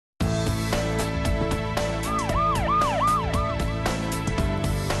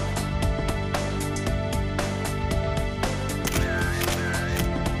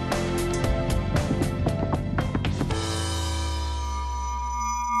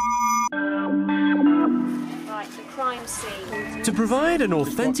crime scene. To provide an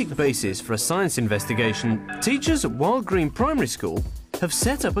authentic basis for a science investigation, teachers at Wild Green Primary School have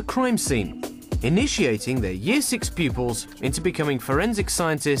set up a crime scene, initiating their Year 6 pupils into becoming forensic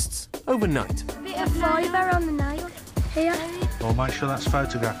scientists overnight. Bit of fibre on the nail here. Well, make sure that's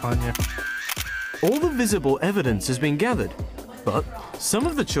photograph on you. All the visible evidence has been gathered, but some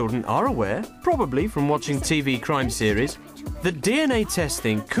of the children are aware, probably from watching TV crime series, that DNA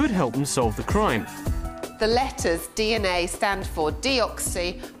testing could help them solve the crime. The letters DNA stand for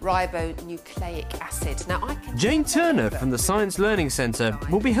deoxyribonucleic acid. Now, Jane Turner from the Science Learning Centre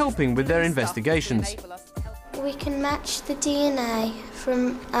will be helping with their investigations. We can match the DNA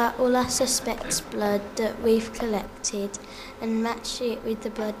from all our suspects' blood that we've collected and match it with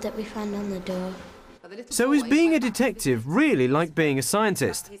the blood that we found on the door. So is being a detective really like being a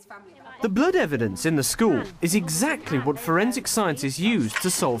scientist? The blood evidence in the school is exactly what forensic scientists use to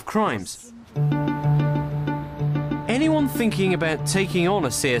solve crimes. Anyone thinking about taking on a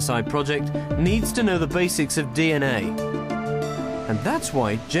CSI project needs to know the basics of DNA. And that's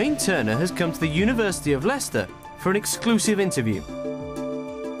why Jane Turner has come to the University of Leicester for an exclusive interview.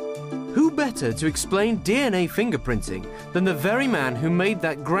 Who better to explain DNA fingerprinting than the very man who made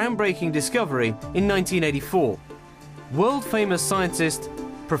that groundbreaking discovery in 1984? World-famous scientist,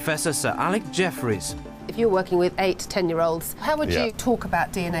 Professor Sir Alec Jeffreys. if you're working with 8 to 10-year-olds, how would you talk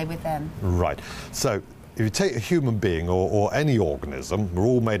about DNA with them? Right. So if you take a human being or any organism, we're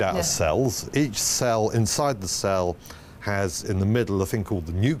all made out of cells. Each cell, inside the cell, has in the middle a thing called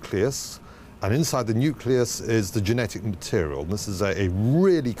the nucleus. And inside the nucleus is the genetic material. This is a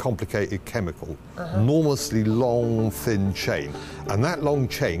really complicated chemical, enormously long, thin chain. And that long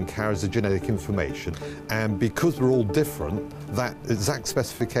chain carries the genetic information. And because we're all different, that exact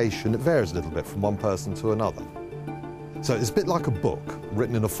specification, it varies a little bit from one person to another. So it's a bit like a book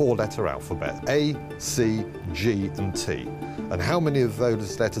written in a 4-letter alphabet, A, C, G, and T. And how many of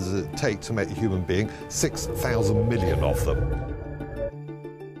those letters does it take to make a human being? 6,000 million of them.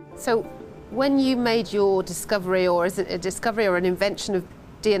 So when you made your discovery, or is it a discovery or an invention of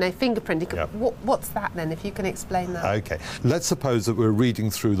DNA fingerprinting, what's that then, if you can explain that? OK. Let's suppose that we're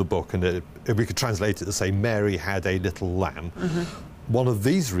reading through the book and we could translate it to say, Mary had a little lamb. One of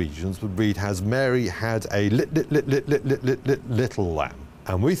these regions would read, has Mary had a little lamb.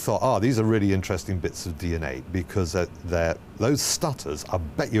 And we thought, these are really interesting bits of DNA, because those stutters, I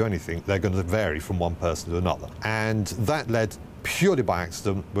bet you anything, they're going to vary from one person to another. And that led, purely by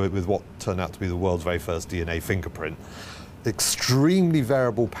accident, with what turned out to be the world's very first DNA fingerprint. Extremely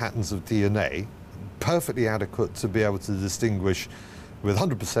variable patterns of DNA, perfectly adequate to be able to distinguish with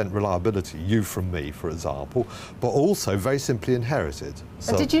 100% reliability you from me, for example, but also very simply inherited. So,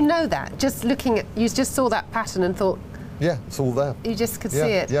 and did you know that? Just looking at, you just saw that pattern and thought... Yeah, it's all there. You just could see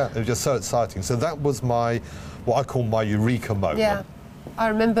it? Yeah, it was just so exciting. So that was what I call my eureka moment. Yeah. I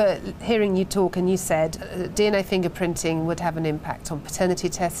remember hearing you talk, and you said DNA fingerprinting would have an impact on paternity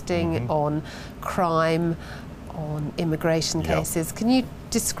testing, on crime, on immigration cases. Can you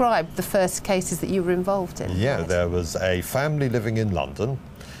describe the first cases that you were involved in? Yeah, there was a family living in London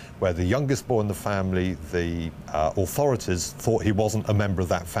where the youngest boy in the family, the authorities thought he wasn't a member of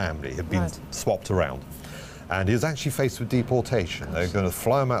that family. He'd been swapped around. And he was actually faced with deportation. They were going to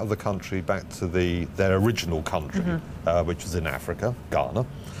fly him out of the country back to their original country, which was in Africa, Ghana.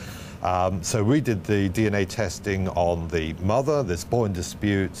 So we did the DNA testing on the mother, this boy in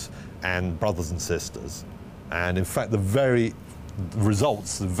dispute, and brothers and sisters. And in fact, the very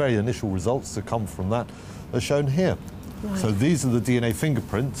initial results that come from that are shown here. Right. So these are the DNA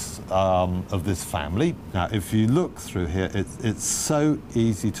fingerprints of this family. Now, if you look through here, it's so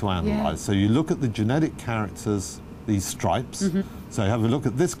easy to analyse. So you look at the genetic characters, these stripes. So have a look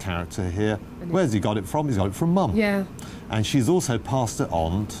at this character here. Where's he got it from? He's got it from Mum. Yeah. And she's also passed it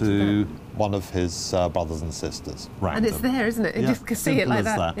on to one of his brothers and sisters. Random. And it's there, isn't it? You just can see it like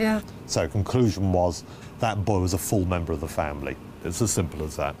that. Yeah. So conclusion was that boy was a full member of the family. It's as simple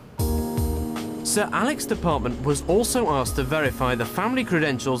as that. Sir Alec's department was also asked to verify the family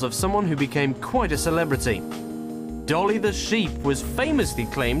credentials of someone who became quite a celebrity. Dolly the sheep was famously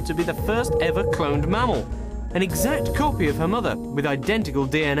claimed to be the first ever cloned mammal, an exact copy of her mother with identical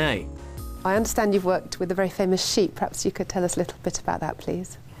DNA. I understand you've worked with a very famous sheep. Perhaps you could tell us a little bit about that,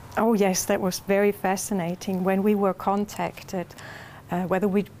 please. Oh yes, that was very fascinating. When we were contacted whether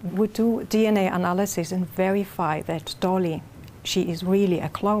we would do DNA analysis and verify that Dolly, she is really a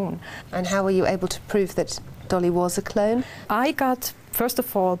clone. And how were you able to prove that Dolly was a clone? I got, first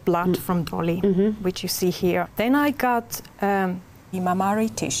of all, blood from Dolly, which you see here. Then I got the mammary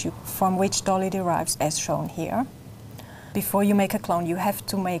tissue from which Dolly derives, as shown here. Before you make a clone, you have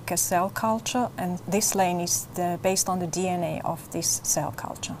to make a cell culture, and this lane is based on the DNA of this cell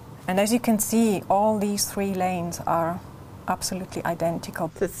culture. And as you can see, all these 3 lanes are absolutely identical.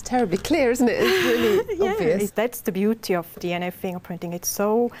 It's terribly clear, isn't it? It's really obvious. That's the beauty of DNA fingerprinting.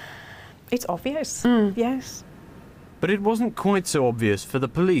 It's obvious, yes. But it wasn't quite so obvious for the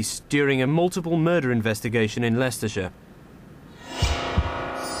police during a multiple murder investigation in Leicestershire.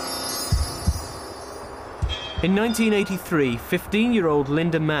 In 1983, 15-year-old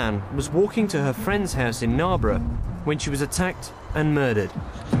Linda Mann was walking to her friend's house in Narborough when she was attacked and murdered.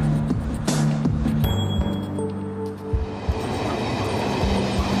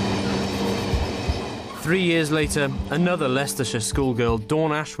 Three years later, another Leicestershire schoolgirl,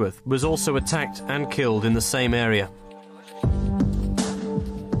 Dawn Ashworth, was also attacked and killed in the same area.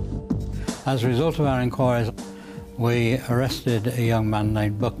 As a result of our inquiries, we arrested a young man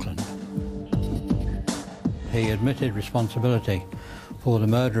named Buckland. He admitted responsibility for the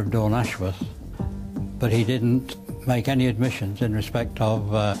murder of Dawn Ashworth, but he didn't make any admissions in respect of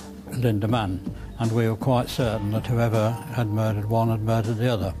Linda Mann, and we were quite certain that whoever had murdered one had murdered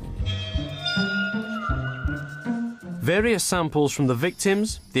the other. Various samples from the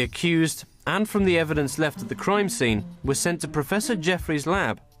victims, the accused, and from the evidence left at the crime scene were sent to Professor Jeffrey's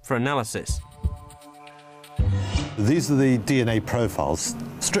lab for analysis. These are the DNA profiles,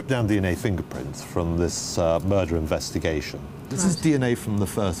 stripped-down DNA fingerprints from this murder investigation. This is DNA from the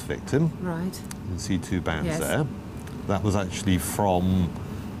first victim. Right. You can see 2 bands there. That was actually from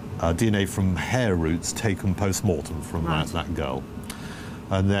DNA from hair roots taken post-mortem from that girl.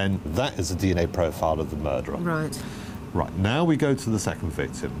 And then that is a DNA profile of the murderer. Right. Right, now we go to the second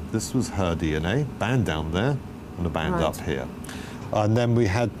victim. This was her DNA, band down there and a band up here. And then we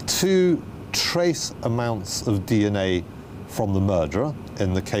had 2 trace amounts of DNA from the murderer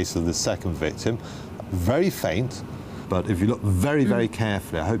in the case of the second victim. Very faint, but if you look very, very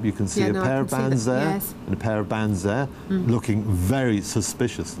carefully, I hope you can see a pair of bands there and a pair of bands there, looking very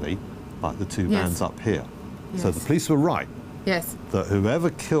suspiciously like the 2 bands up here. So the police were right. Yes. That whoever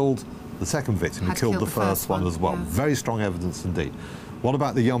killed the second victim had killed the first one as well. Very strong evidence indeed. What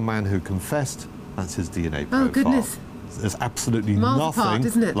about the young man who confessed? That's his DNA profile. Oh, goodness. There's absolutely Miles apart,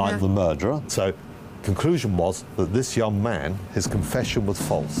 isn't it? like the murderer. So, conclusion was that this young man, his confession was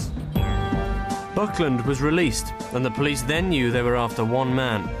false. Buckland was released, and the police then knew they were after one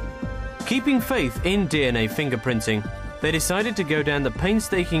man. Keeping faith in DNA fingerprinting, they decided to go down the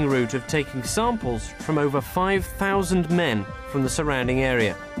painstaking route of taking samples from over 5,000 men from the surrounding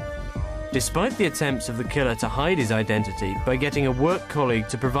area. Despite the attempts of the killer to hide his identity by getting a work colleague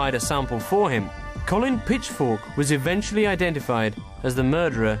to provide a sample for him, Colin Pitchfork was eventually identified as the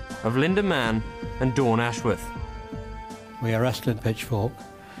murderer of Linda Mann and Dawn Ashworth. We arrested Pitchfork,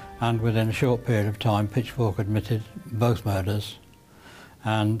 and within a short period of time Pitchfork admitted both murders,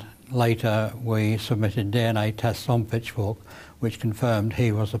 and later we submitted DNA tests on Pitchfork which confirmed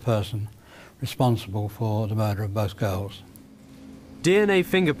he was the person responsible for the murder of both girls. DNA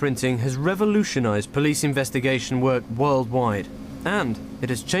fingerprinting has revolutionised police investigation work worldwide, and it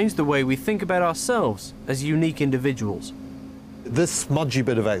has changed the way we think about ourselves as unique individuals. This smudgy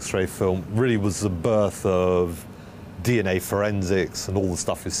bit of X-ray film really was the birth of DNA forensics and all the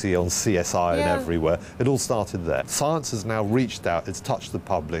stuff you see on CSI and everywhere. It all started there. Science has now reached out, it's touched the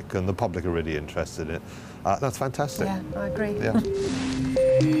public, and the public are really interested in it. That's fantastic. Yeah, I agree. Yeah.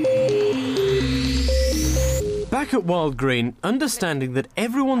 Back at Wild Green, understanding that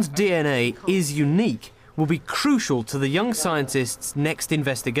everyone's DNA is unique will be crucial to the young scientist's next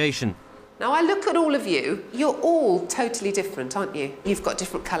investigation. Now, I look at all of you. You're all totally different, aren't you? You've got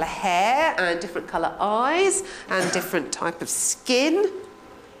different colour hair and different colour eyes and different type of skin.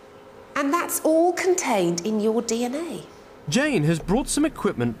 And that's all contained in your DNA. Jane has brought some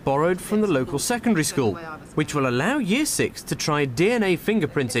equipment borrowed from the local secondary school, which will allow Year 6 to try DNA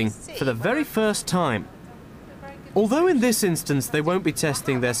fingerprinting for the very first time. Although in this instance they won't be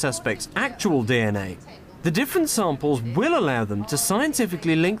testing their suspect's actual DNA, the different samples will allow them to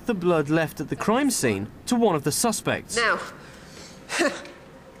scientifically link the blood left at the crime scene to one of the suspects. Now,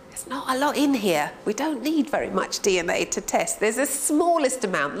 there's not a lot in here. We don't need very much DNA to test. There's the smallest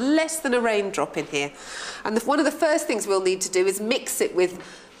amount, less than a raindrop in here. And one of the first things we'll need to do is mix it with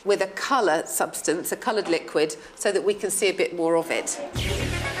a colour substance, a coloured liquid, so that we can see a bit more of it.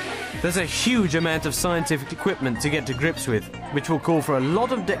 There's a huge amount of scientific equipment to get to grips with, which will call for a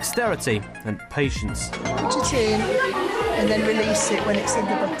lot of dexterity and patience. Put it in and then release it when it's in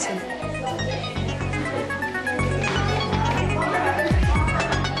the bottom.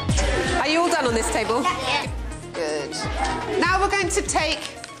 Are you all done on this table? Yeah. Good. Now we're going to take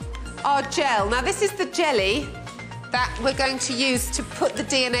our gel. Now this is the jelly that we're going to use to put the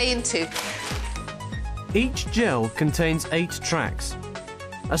DNA into. Each gel contains 8 tracks.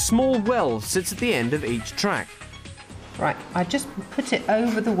 A small well sits at the end of each track. Right, I just put it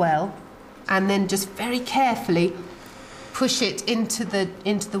over the well and then just very carefully push it into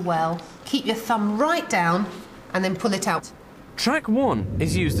the well. Keep your thumb right down and then pull it out. Track 1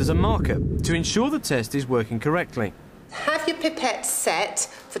 is used as a marker to ensure the test is working correctly. Have your pipette set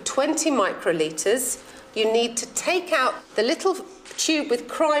for 20 microliters. You need to take out the little tube with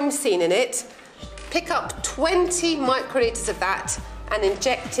crime scene in it, pick up 20 microliters of that and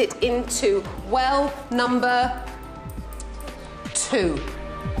inject it into well number 2.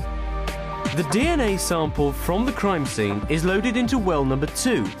 The DNA sample from the crime scene is loaded into well number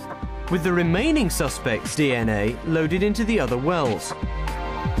 2, with the remaining suspect's DNA loaded into the other wells.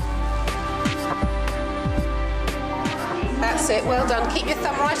 That's it, well done. Keep your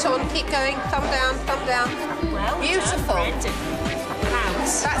thumb right on, keep going, thumb down, thumb down. Well beautiful. Done,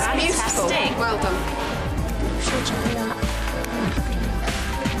 That's beautiful. fantastic. Well done.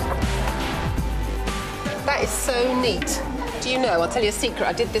 That is so neat. Do you know, I'll tell you a secret,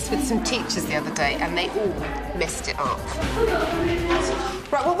 I did this with some teachers the other day and they all messed it up.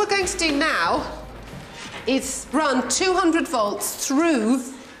 Right, what we're going to do now is run 200 volts through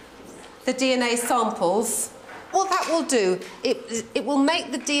the DNA samples. What that will do, it will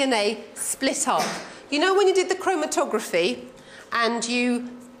make the DNA split up. You know when you did the chromatography and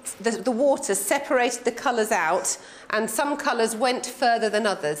the water separated the colours out and some colours went further than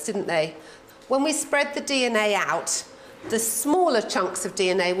others, didn't they? When we spread the DNA out, the smaller chunks of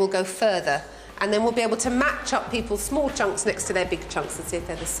DNA will go further and then we'll be able to match up people's small chunks next to their big chunks and see if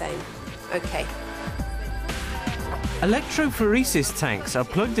they're the same. OK. Electrophoresis tanks are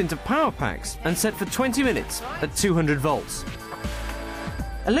plugged into power packs and set for 20 minutes at 200 volts.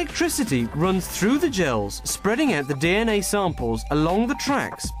 Electricity runs through the gels, spreading out the DNA samples along the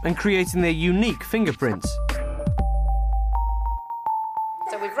tracks and creating their unique fingerprints.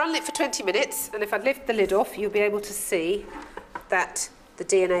 So we've run it for 20 minutes, and if I lift the lid off, you'll be able to see that the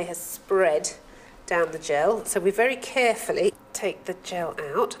DNA has spread down the gel. So we very carefully take the gel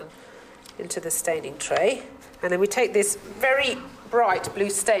out and into the staining tray, and then we take this very bright blue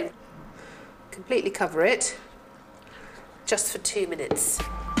stain, completely cover it, just for 2 minutes.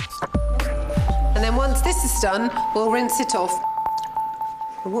 And then once this is done, we'll rinse it off.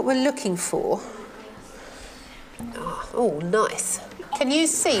 And what we're looking for... Oh, nice. Can you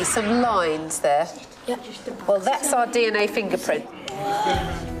see some lines there? Yeah. Well, that's our DNA fingerprint.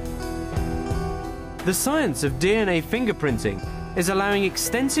 The science of DNA fingerprinting is allowing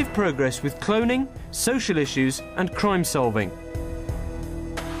extensive progress with cloning, social issues and crime solving.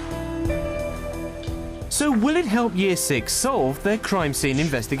 So will it help Year 6 solve their crime scene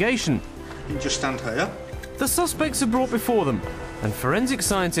investigation? You just stand here. The suspects are brought before them, and forensic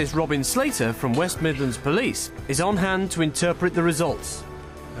scientist Robin Slater from West Midlands Police is on hand to interpret the results.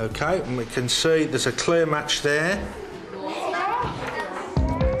 OK, and we can see there's a clear match there.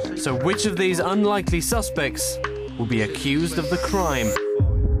 So which of these unlikely suspects will be accused of the crime?